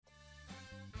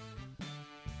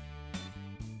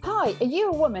Hi, are you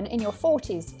a woman in your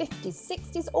 40s, 50s,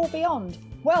 60s or beyond?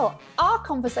 Well, our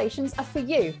conversations are for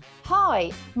you.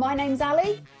 Hi, my name's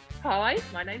Ali. Hi,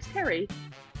 my name's Kerry.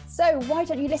 So why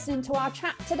don't you listen to our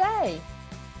chat today?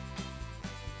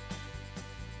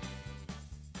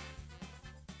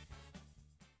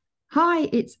 Hi,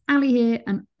 it's Ali here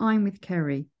and I'm with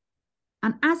Kerry.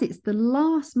 And as it's the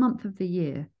last month of the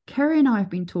year, Kerry and I have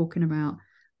been talking about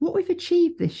what we've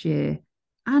achieved this year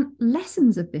and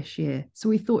lessons of this year. So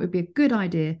we thought it'd be a good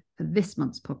idea for this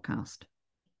month's podcast.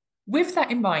 With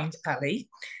that in mind, Ali,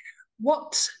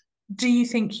 what do you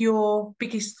think your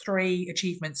biggest three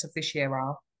achievements of this year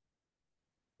are?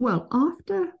 Well,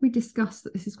 after we discussed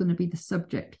that this is going to be the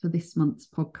subject for this month's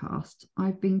podcast,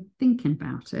 I've been thinking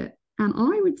about it. And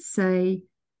I would say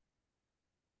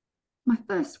my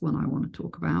first one I want to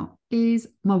talk about is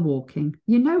my walking.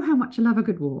 You know how much I love a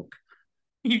good walk.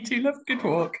 You do love a good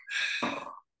walk.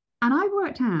 And I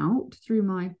worked out through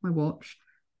my watch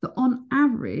that on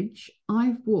average,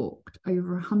 I've walked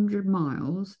over 100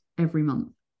 miles every month.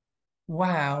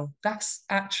 Wow, that's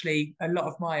actually a lot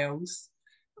of miles,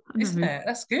 isn't it?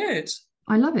 That's good.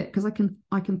 I love it because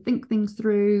I can think things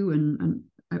through and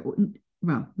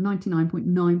well,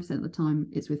 99.9% of the time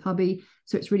it's with hubby.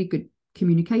 So it's really good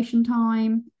communication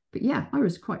time. But yeah, I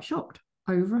was quite shocked.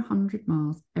 Over 100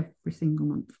 miles every single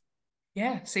month.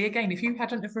 Yeah, see, again, if you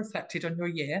hadn't have reflected on your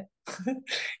year,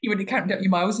 you wouldn't have counted out your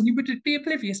miles and you would be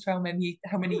oblivious to how many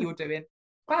you're doing.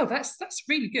 Wow, that's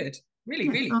really good. Really,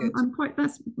 Yes, really good. I'm quite,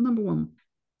 that's number one.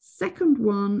 Second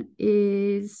one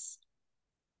is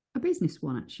a business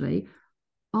one, actually.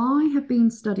 I have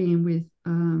been studying with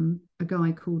a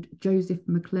guy called Joseph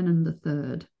McLennan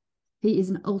III. He is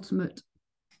an ultimate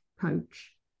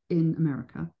coach in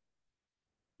America.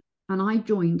 And I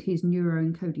joined his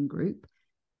neuroencoding group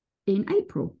in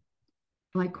April.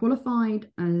 I qualified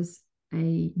as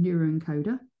a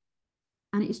neuroencoder.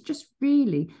 And it's just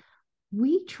really,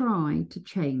 we try to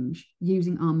change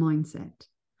using our mindset.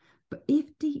 But if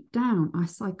deep down our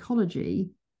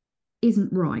psychology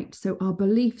isn't right, so our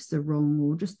beliefs are wrong,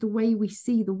 or just the way we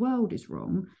see the world is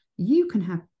wrong, you can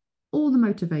have all the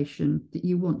motivation that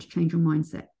you want to change your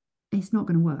mindset. It's not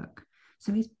going to work.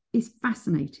 So it's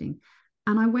fascinating.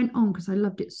 And I went on because I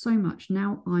loved it so much.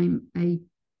 Now I'm a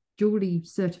dually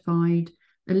certified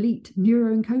elite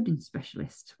neuroencoding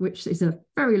specialist, which is a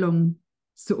very long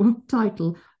sort of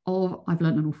title of I've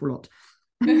learned an awful lot.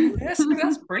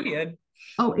 That's brilliant.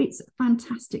 Oh, it's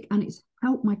fantastic. And it's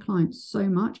helped my clients so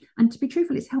much. And to be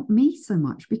truthful, it's helped me so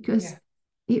much because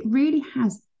it really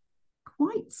has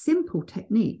quite simple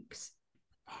techniques.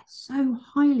 They're so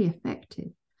highly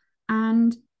effective.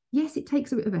 And yes, it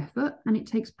takes a bit of effort and it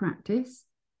takes practice.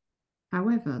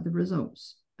 However, the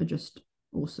results are just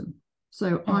awesome.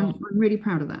 So I'm really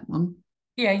proud of that one.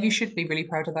 Yeah, you should be really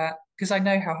proud of that because I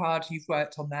know how hard you've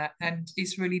worked on that. And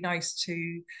it's really nice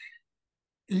to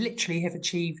literally have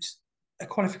achieved a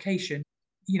qualification,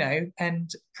 and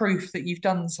proof that you've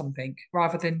done something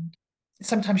rather than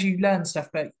sometimes you learn stuff,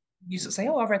 but you sort of say,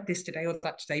 oh, I read this today or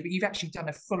that today, but you've actually done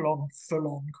a full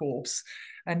on course.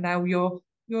 And now you're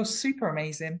super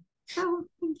amazing. Oh,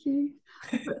 thank you.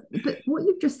 But what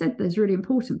you've just said there is really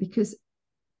important because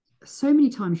so many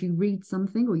times you read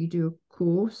something or you do a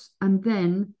course and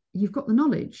then you've got the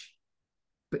knowledge,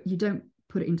 but you don't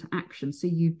put it into action. So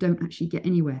you don't actually get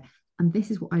anywhere. And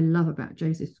this is what I love about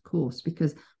Joseph's course,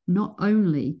 because not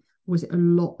only was it a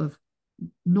lot of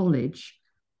knowledge,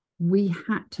 we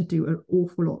had to do an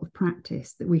awful lot of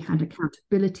practice, that we had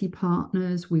accountability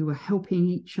partners, we were helping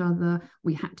each other,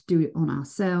 we had to do it on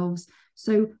ourselves.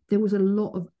 So there was a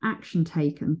lot of action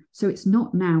taken. So it's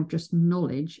not now just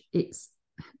knowledge, it's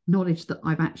knowledge that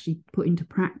I've actually put into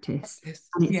practice,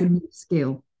 and it's a new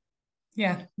skill.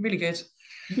 Yeah, really good.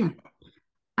 Yeah.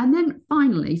 And then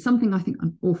finally, something I think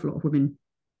an awful lot of women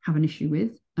have an issue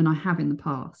with, and I have in the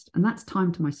past, and that's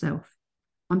time to myself.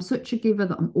 I'm such a giver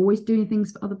that I'm always doing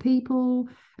things for other people.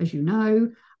 As you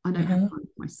know, I don't have time for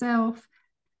myself.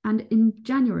 And in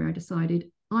January, I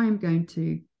decided I am going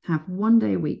to have 1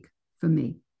 day a week for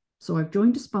me. So I've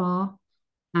joined a spa,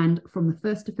 and from the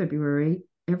 1st of February,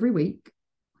 every week,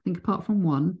 I think apart from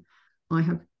one, I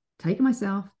have taken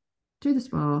myself to the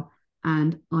spa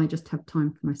and I just have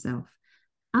time for myself.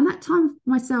 And that time for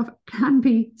myself can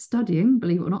be studying,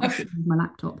 believe it or not, I sit with my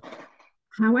laptop.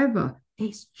 However,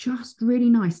 it's just really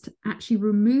nice to actually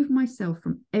remove myself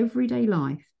from everyday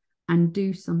life and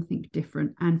do something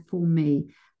different. And for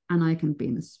me, and I can be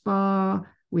in the spa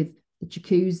with the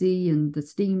jacuzzi and the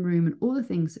steam room and all the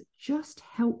things that just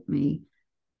help me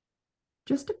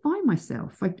just to find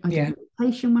myself. I do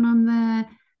meditation when I'm there.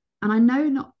 And I know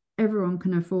not everyone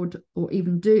can afford or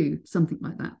even do something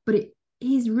like that, but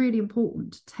is really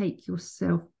important to take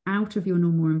yourself out of your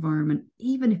normal environment,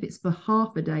 even if it's for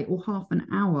half a day or half an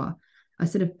hour,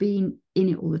 instead of being in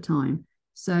it all the time.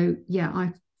 So yeah,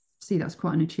 I see that's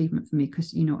quite an achievement for me,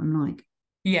 because you know what I'm like.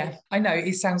 Yeah, I know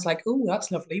it sounds like, oh,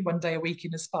 that's lovely, 1 day a week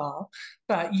in a spa,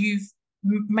 but you've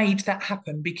made that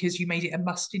happen because you made it a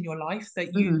must in your life,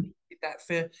 that you Mm. did that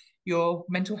for your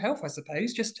mental health, I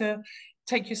suppose, just to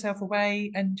take yourself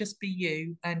away and just be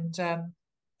you. And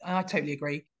I totally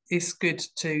agree. It's good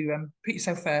to put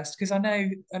yourself first, because I know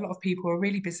a lot of people are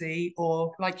really busy,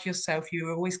 or like yourself, you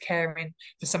are always caring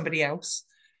for somebody else.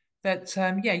 That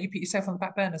yeah, you put yourself on the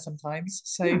back burner sometimes.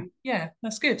 So Yeah. yeah,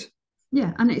 that's good.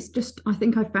 Yeah, and it's just, I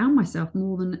think I found myself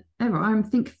more than ever. I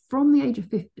think from the age of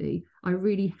 50, I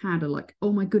really had a like,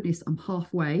 oh my goodness, I'm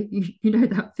halfway. You know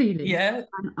that feeling. Yeah,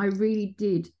 And I really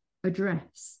did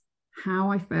address how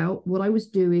I felt, what I was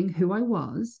doing, who I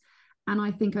was. And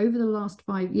I think over the last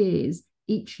 5 years,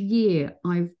 each year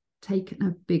I've taken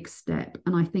a big step.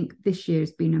 And I think this year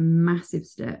has been a massive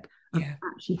step of yeah.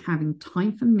 actually having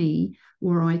time for me,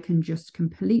 where I can just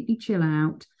completely chill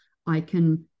out. I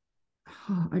can,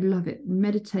 oh, I love it.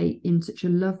 Meditate in such a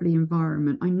lovely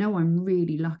environment. I know I'm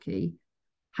really lucky.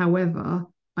 However,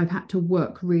 I've had to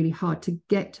work really hard to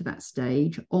get to that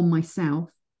stage on myself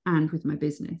and with my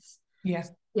business. Yeah.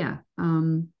 Yeah,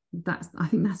 that's, I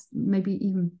think that's maybe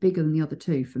even bigger than the other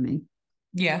two for me.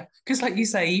 Yeah, because like you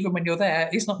say, even when you're there,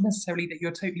 it's not necessarily that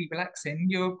you're totally relaxing.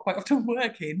 You're quite often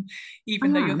working, I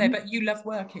even though you're there, am. but you love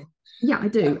working. Yeah, I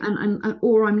do. But And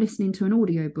or I'm listening to an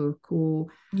audiobook, or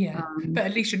yeah, um but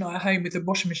at least you're not at home with the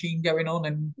washing machine going on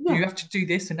and you yeah, have to do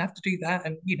this and have to do that.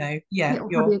 And, yeah, yeah, or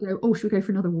you're, probably go, oh, should we go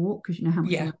for another walk? Because you know how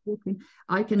much I yeah, like walking.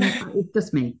 I can, it's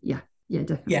just me. Yeah, yeah, yeah,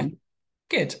 definitely.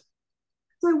 good.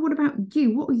 So, what about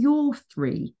you? What are your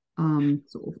three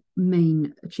sort of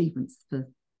main achievements for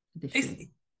this It's, year?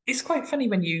 it's quite funny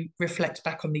when you reflect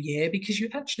back on the year, because you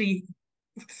actually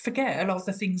forget a lot of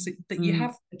the things that you Mm.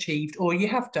 have achieved or you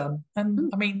have done. And Mm.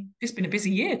 I mean, it's been a busy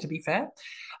year, to be fair.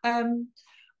 Um,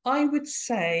 I would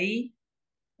say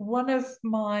one of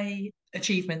my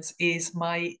achievements is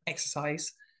my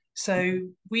exercise. So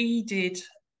we did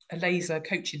a laser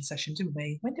coaching session, didn't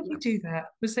we? When did we Yeah, do that?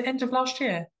 Was it end of last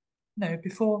year? No,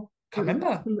 before. it Can't was. I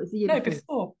remember. think it was the year No,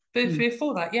 before. before. Mm.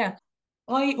 Before that, yeah.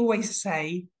 I always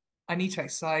say I need to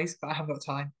exercise, but I haven't got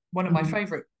time. One of my Mm.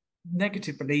 favorite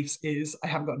negative beliefs is I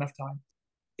haven't got enough time.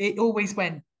 It always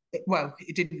went, well,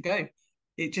 it didn't go.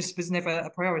 It just was never a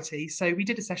priority. So we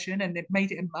did a session and it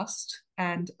made it a must.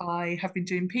 And I have been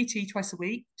doing PT twice a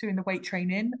week, doing the weight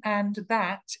training. And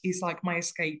that is like my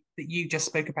escape that you just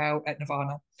spoke about at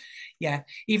Nirvana. Yeah.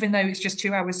 Even though it's just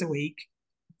 2 hours a week,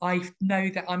 I know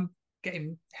that I'm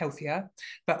getting healthier,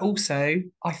 but also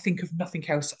I think of nothing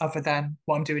else other than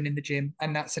what I'm doing in the gym.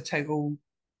 And that's a total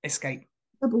escape.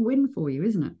 Double win for you,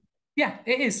 isn't it? Yeah,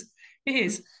 it is. It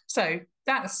is. So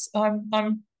that's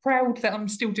I'm proud that I'm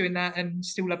still doing that and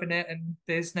still loving it, and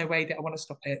there's no way that I want to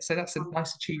stop it. So that's a Oh,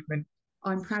 nice achievement.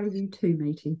 I'm proud of you too,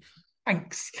 matey.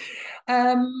 Thanks.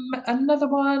 Another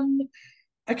one.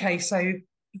 Okay, so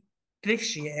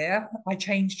this year I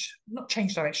changed, not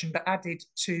changed direction, but added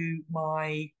to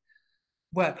my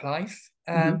work life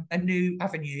Hmm. a new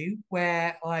avenue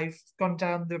where I've gone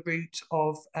down the route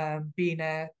of being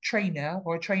a trainer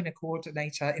or a trainer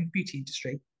coordinator in the beauty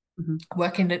industry, Hmm.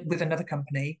 working with another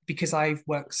company because I've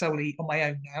worked solely on my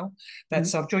own now. But Hmm.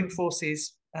 so I've joined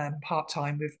forces part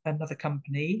time with another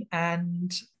company,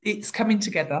 and it's coming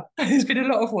together. There's been a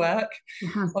lot of work It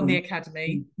has on the been. academy,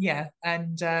 Mm. yeah,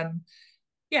 and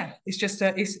yeah, it's just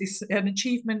it's an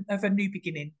achievement of a new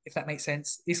beginning, if that makes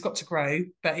sense. It's got to grow,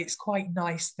 but it's quite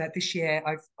nice that this year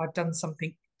I've done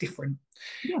something different.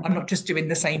 Yeah, I'm not just doing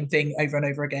the same thing over and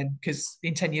over again, because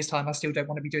in 10 years' time, I still don't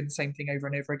want to be doing the same thing over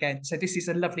and over again. So this is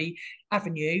a lovely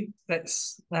avenue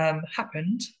that's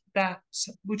happened that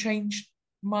will change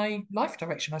my life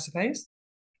direction, I suppose,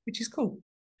 which is cool.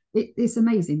 it's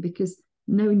amazing because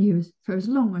knowing you for as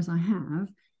long as I have,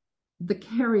 the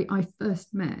Kerry I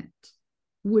first met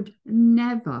would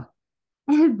never,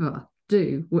 ever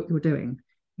do what you're doing.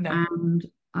 No, And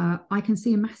I can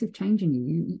see a massive change in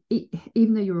you.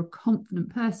 Even though you're a confident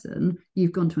person,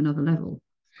 you've gone to another level.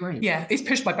 Great. yeah, it's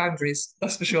pushed my boundaries,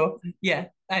 that's for sure. Yeah.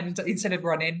 And instead of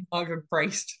running, I've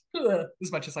embraced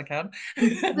as much as I can.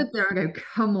 You stood there and go,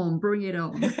 come on, bring it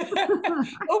on.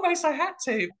 Almost I had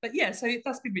to. But yeah, so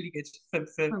that's been really good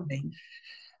for Oh, me.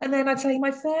 And then I'd say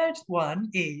my third one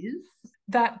is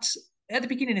that at the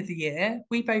beginning of the year,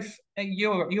 we both,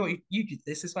 you did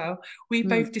this as well. We mm,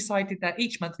 both decided that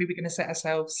each month we were going to set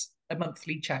ourselves a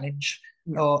monthly challenge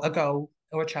yeah. or a goal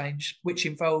or a challenge, which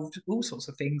involved all sorts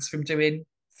of things from doing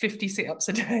 50 sit-ups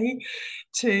a day,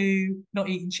 to not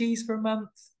eating cheese for a month,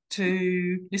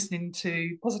 to listening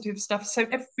to positive stuff. So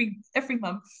every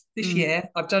month this year,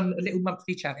 I've done a little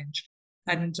monthly challenge.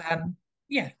 And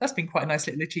yeah, that's been quite a nice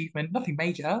little achievement. Nothing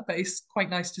major, but it's quite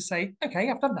nice to say, okay,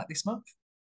 I've done that this month.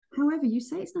 However, you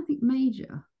say it's nothing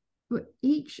major, but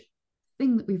each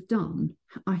thing that we've done,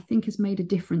 I think, has made a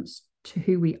difference to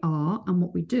who we are and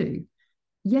what we do.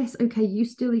 Yes, okay, you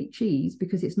still eat cheese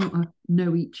because it's not a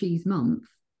no eat cheese month.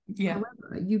 Yeah.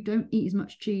 However, you don't eat as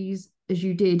much cheese as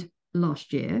you did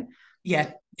last year.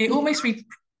 Yeah. It almost it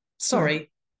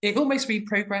almost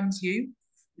reprograms you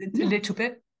a little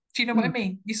bit. Do you know what I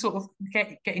mean? You sort of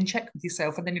get in check with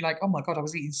yourself, and then you're like, oh my God, I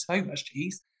was eating so much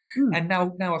cheese. And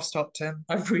now I've stopped, and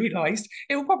I've realised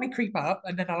it will probably creep up,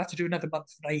 and then I'll have to do another month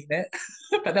of not eating it.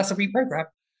 But that's a reprogram.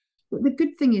 But the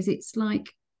good thing is, it's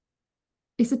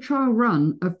a trial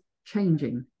run of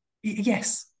changing.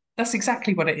 Yes, that's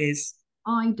exactly what it is.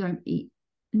 I don't eat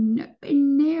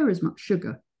near as much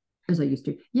sugar as I used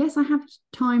to. Yes, I have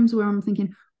times where I'm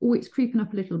thinking, oh, it's creeping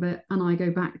up a little bit, and I go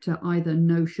back to either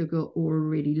no sugar or a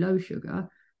really low sugar.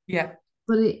 Yeah.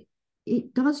 But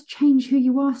it does change who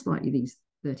you are slightly, these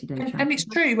 30-day challenges. And it's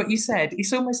true what you said.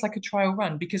 It's almost like a trial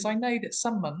run, because I know that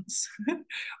some months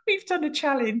we've done a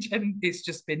challenge and it's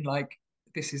just been like,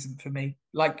 this isn't for me.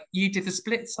 Like you did the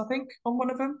splits, I think, on one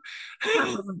of them. That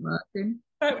wasn't working.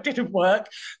 It didn't work,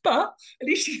 but at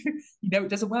least you know it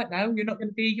doesn't work now. You're not going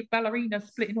to be a ballerina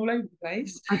splitting all over the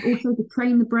place. And also the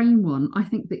Train the Brain one, I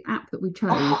think the app that we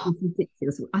chose was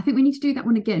ridiculous. I think we need to do that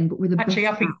one again, but with a Actually,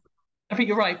 better app. I think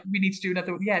you're right. We need to do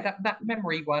another. Yeah, that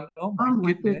memory one. Oh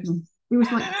my goodness. It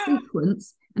was like a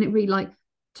sequence, and it read like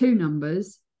two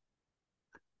numbers.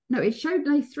 No, it showed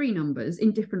like three numbers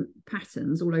in different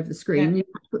patterns all over the screen. And you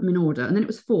had to put them in order, and then it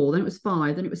was 4, then it was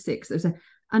 5, then it was 6.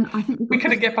 And I think we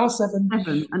couldn't get past 7,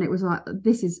 and it was like,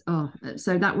 this is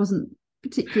so that wasn't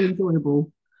particularly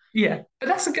enjoyable. Yeah, but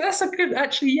that's a good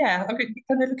actually. Yeah, I'm going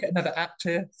to look at another app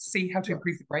to see how to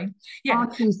improve the brain. Yeah,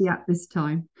 I'll choose the app this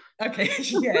time. Okay,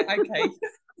 yeah, okay.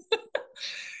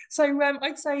 So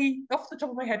I'd say off the top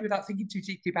of my head, without thinking too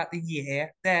deeply about the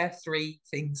year, there are 3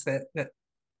 things that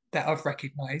I've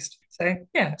recognised. So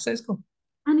yeah, so it's cool.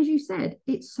 And as you said,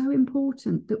 it's so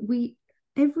important that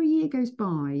every year goes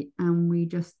by and we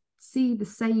just see the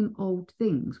same old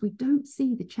things. We don't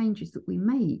see the changes that we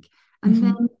make. And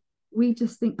then we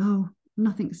just think, oh,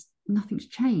 nothing's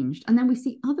changed. And then we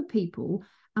see other people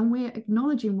and we're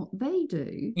acknowledging what they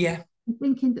do. Yeah. And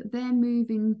thinking that they're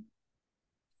moving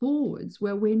forwards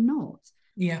where we're not.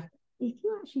 Yeah. If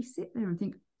you actually sit there and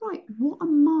think, right, what are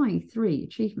my 3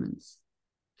 achievements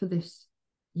for this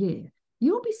year?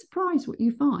 You'll be surprised what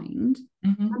you find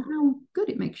and how good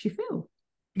it makes you feel.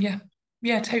 Yeah.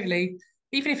 Yeah, totally.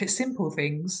 Even if it's simple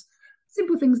things.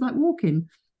 Simple things like walking.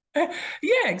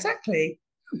 Yeah, exactly.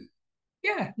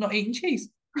 Yeah, not eating cheese.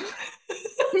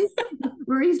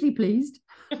 We're easily pleased.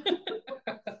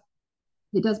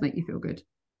 It does make you feel good.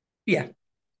 Yeah.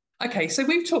 Okay, so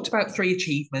we've talked about 3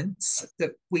 achievements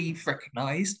that we've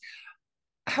recognised.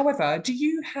 However, do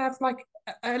you have like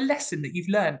a lesson that you've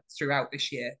learned throughout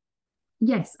this year?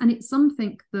 Yes, and it's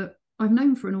something that I've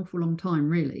known for an awful long time,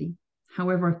 really.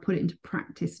 However, I've put it into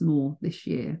practice more this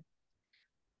year.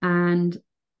 And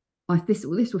this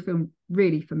will feel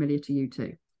really familiar to you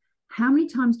too. How many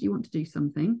times do you want to do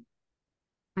something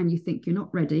and you think you're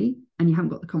not ready and you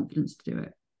haven't got the confidence to do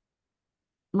it?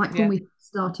 Like when we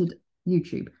started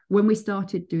YouTube, when we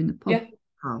started doing the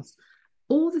podcast,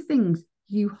 all the things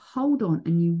you hold on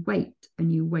and you wait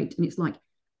and you wait. And it's like,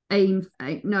 aim,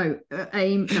 no.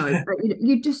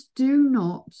 You just do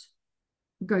not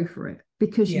go for it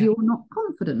because you're not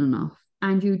confident enough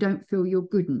and you don't feel you're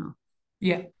good enough.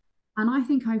 Yeah. And I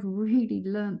think I've really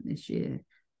learned this year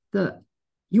that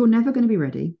you're never going to be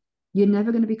ready. You're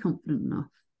never going to be confident enough.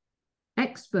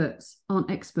 Experts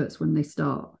aren't experts when they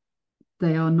start.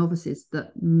 They are novices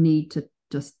that need to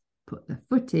just put their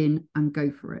foot in and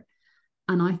go for it.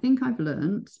 And I think I've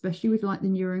learned, especially with like the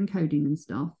neuroencoding and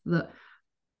stuff, that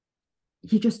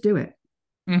you just do it.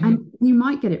 And you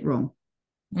might get it wrong.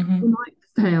 You might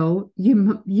fail. You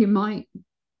might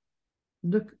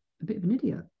look a bit of an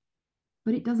idiot.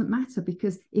 But it doesn't matter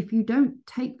because if you don't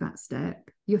take that step,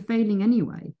 you're failing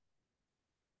anyway.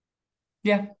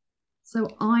 Yeah. So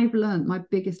I've learned my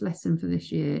biggest lesson for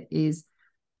this year is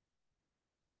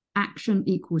action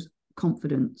equals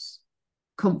confidence.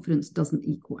 Confidence doesn't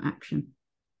equal action.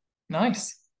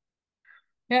 Nice.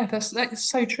 Yeah, that's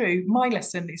so true. My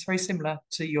lesson is very similar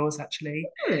to yours, actually.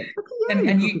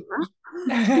 And you,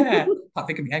 can't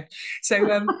think of me.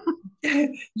 So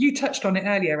you touched on it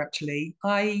earlier, actually.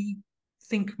 I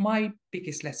think my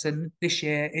biggest lesson this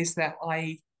year is that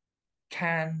I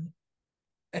can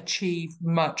achieve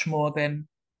much more than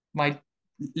my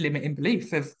limit in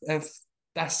belief of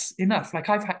that's enough. Like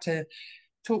I've had to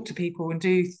talk to people and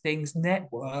do things,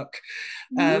 network,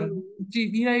 Mm.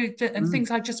 and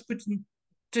things I just wouldn't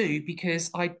do because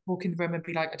I'd walk in the room and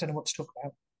be like, I don't know what to talk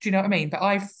about. Do you know what I mean? But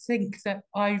I think that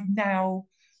I now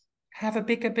have a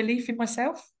bigger belief in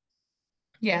myself.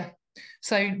 Yeah.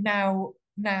 So now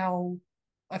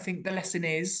I think the lesson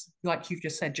is, like you've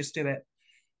just said, just do it.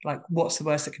 Like, what's the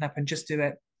worst that can happen? Just do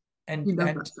it. You love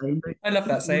And that saying, don't I love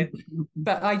you? that saying,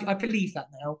 but I believe that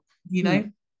now,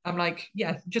 Mm. I'm like,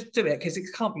 yeah, just do it because it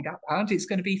can't be that bad.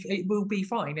 It will be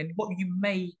fine. And what you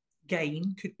may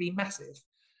gain could be massive.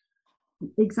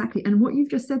 Exactly. And what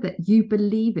you've just said, that you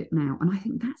believe it now. And I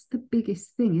think that's the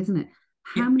biggest thing, isn't it?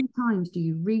 Yeah, How many times do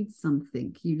you read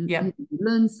something, yeah, you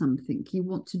learn something, you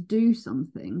want to do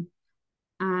something,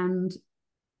 and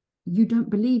you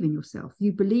don't believe in yourself?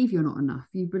 You believe you're not enough.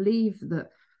 You believe that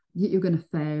you're going to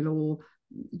fail, or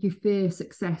you fear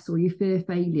success, or you fear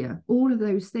failure, all of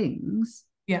those things.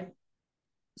 yeah,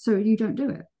 So you don't do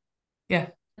it. yeah,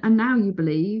 And now you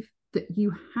believe that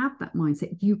you have that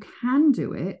mindset, you can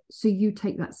do it. So you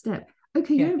take that step.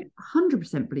 Okay, you yeah, don't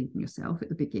 100% believe in yourself at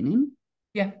the beginning.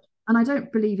 yeah. And I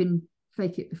don't believe in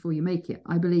fake it before you make it.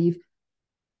 I believe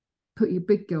put your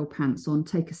big girl pants on,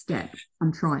 take a step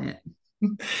and try it.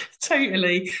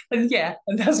 Totally. And yeah,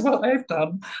 and that's what I've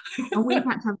done. And we've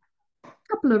had to have a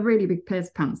couple of really big pairs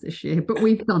of pants this year, but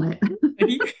we've done it.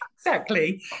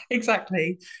 Exactly,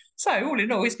 exactly. So all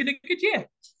in all, it's been a good year.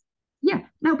 Yeah.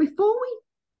 Now, before we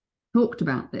talked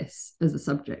about this as a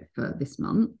subject for this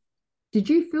month, did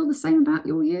you feel the same about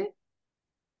your year?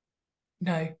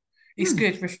 No, it's No.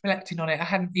 good reflecting on it. I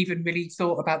hadn't even really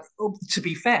thought about, oh, to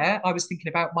be fair, I was thinking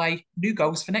about my new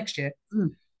goals for next year.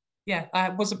 Mm. Yeah, I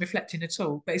wasn't reflecting at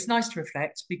all, but it's nice to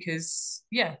reflect because,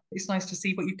 yeah, it's nice to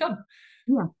see what you've done.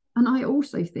 Yeah. And I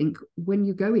also think when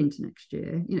you go into next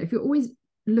year, if you're always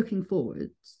looking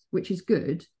forwards, which is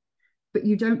good, but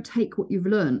you don't take what you've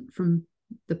learned from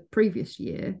the previous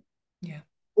year, Yeah,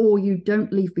 or you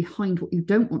don't leave behind what you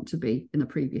don't want to be in the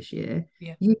previous year,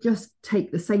 yeah, you just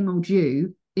take the same old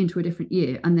you into a different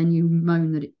year, and then you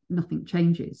moan that nothing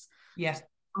changes. yeah,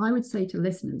 I would say to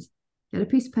listeners, get a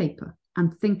piece of paper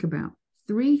and think about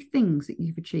 3 things that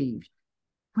you've achieved,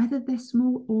 whether they're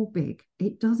small or big.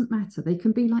 It doesn't matter. They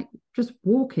can be like just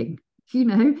walking,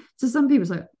 To some people,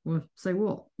 it's like, well, so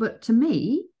what? But to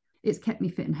me, it's kept me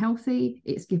fit and healthy.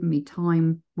 It's given me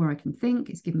time where I can think.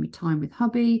 It's given me time with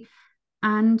hubby.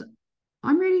 And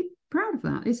I'm really proud of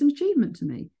that. It's an achievement to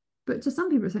me. But to some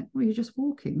people, it's like, well, you're just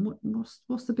walking.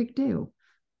 What's the big deal?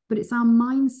 But it's our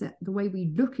mindset, the way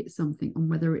we look at something, on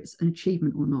whether it's an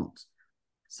achievement or not.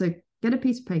 So get a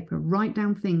piece of paper, write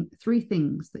down 3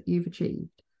 things that you've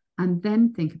achieved, and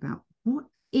then think about what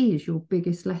is your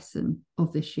biggest lesson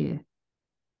of this year.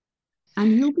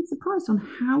 And you'll be surprised on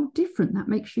how different that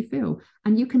makes you feel.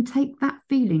 And you can take that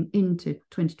feeling into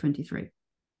 2023.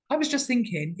 I was just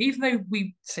thinking, even though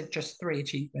we said just 3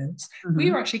 achievements, we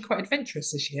were Mm-hmm. actually quite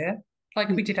adventurous this year. Like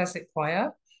Yeah. we did As It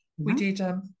Choir, we Yeah. did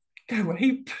Go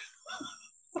Ape.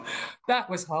 That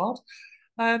was hard.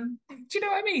 Do you know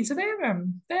what I mean? So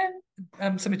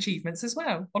they're some achievements as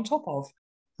well on top of.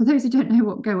 For those who don't know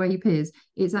what Go Ape is,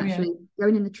 it's Yeah, actually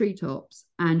going in the treetops,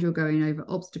 and you're going over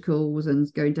obstacles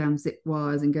and going down zip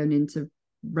wires and going into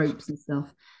ropes and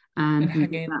stuff. and And we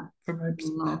did hanging that from ropes.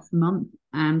 last month,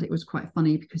 and it was quite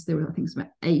funny because there were, I think it's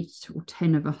about 8 or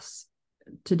 10 of us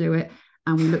to do it,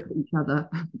 and we looked at each other,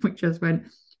 which just went,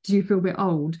 do you feel a bit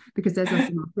old? Because there's us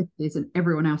in our 50s and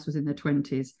everyone else was in their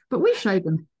 20s. But we showed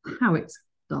them how it's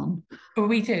done. But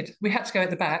we did. We had to go at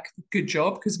the back. Good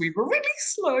job because we were really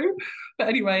slow. But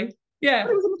anyway, yeah,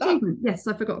 But it was an that achievement. Yes,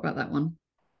 I forgot about that one.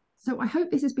 So I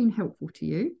hope this has been helpful to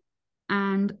you.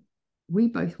 And we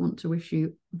both want to wish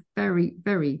you very,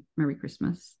 very Merry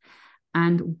Christmas.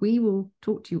 And we will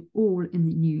talk to you all in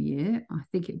the new year. I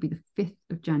think it'll be the 5th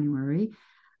of January.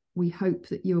 We hope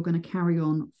that you're going to carry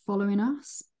on following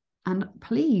us. And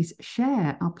please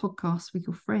share our podcast with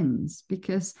your friends,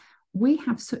 because we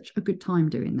have such a good time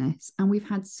doing this. And we've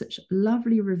had such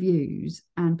lovely reviews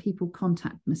and people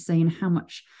contacting us saying how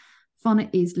much fun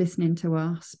it is listening to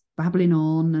us babbling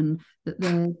on, and that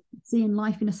they're seeing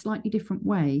life in a slightly different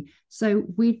way. So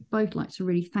we'd both like to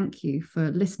really thank you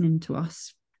for listening to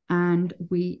us, and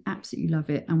we absolutely love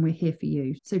it, and we're here for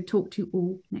you. So talk to you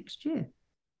all next year.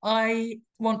 I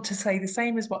want to say the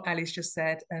same as what Alice just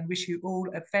said and wish you all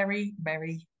a very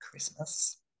Merry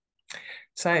Christmas.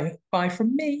 So bye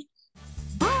from me.